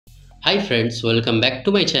Hi friends, welcome back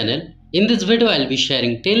to my channel. In this video I'll be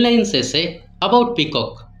sharing 10 lines essay about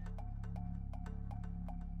peacock.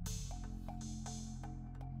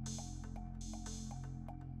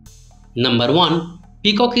 Number 1.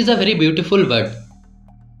 Peacock is a very beautiful bird.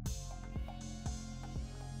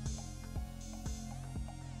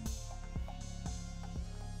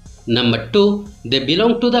 Number 2. They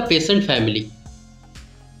belong to the pheasant family.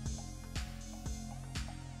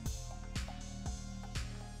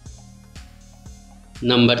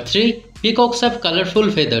 Number 3. Peacocks have colorful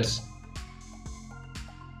feathers.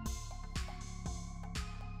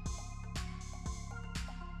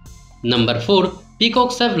 Number 4.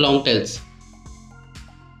 Peacocks have long tails.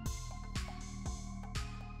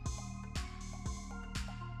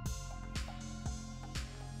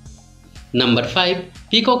 Number 5.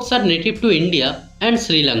 Peacocks are native to India and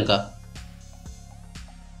Sri Lanka.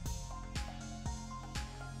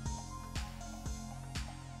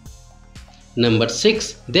 Number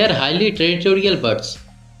 6. They are highly territorial birds.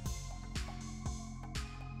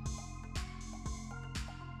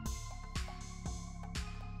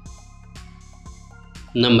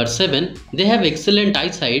 Number 7. They have excellent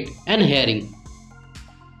eyesight and hearing.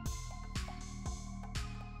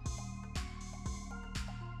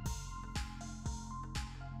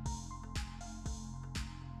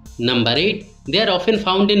 Number 8. They are often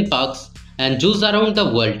found in parks and zoos around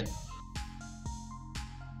the world.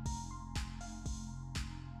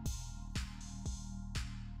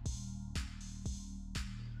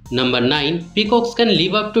 Number 9. Peacocks can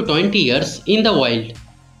live up to 20 years in the wild.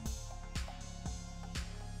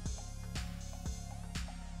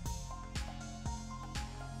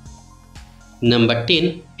 Number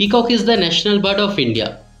 10. Peacock is the national bird of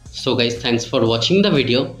India. So guys, thanks for watching the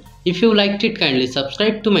video. If you liked it, kindly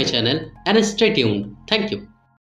subscribe to my channel and stay tuned. Thank you.